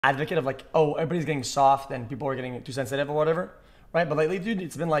advocate of like, oh, everybody's getting soft and people are getting too sensitive or whatever, right? But lately, dude,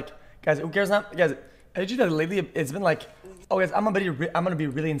 it's been like, guys, who cares now? Guys, actually, lately it's been like, oh, guys, I'm gonna be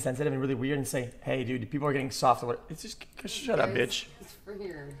really insensitive and really weird and say, hey, dude, people are getting soft or whatever. It's just shut up, bitch. It's for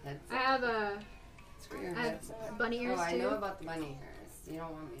your headset. I have It's for your headset. Bunny ears too. I too. know about the bunny ears. You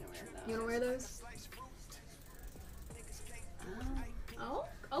don't want me to wear those. You wanna wear those? Oh,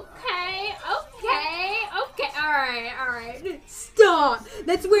 okay, alright. Stop!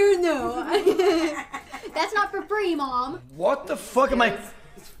 That's weird, no. That's not for free, Mom. What the fuck am I?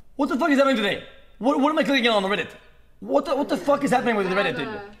 What the fuck is happening today? What am I clicking on Reddit? What the fuck is happening with the Reddit, dude?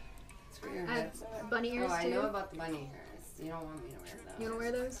 It's for your headset. Bunny ears I too. know about the bunny ears. You don't want me to wear those. You wanna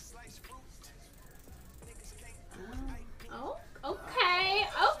wear those? Oh, okay,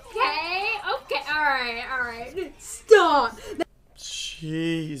 alright. Stop!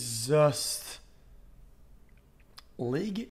 Jesus. League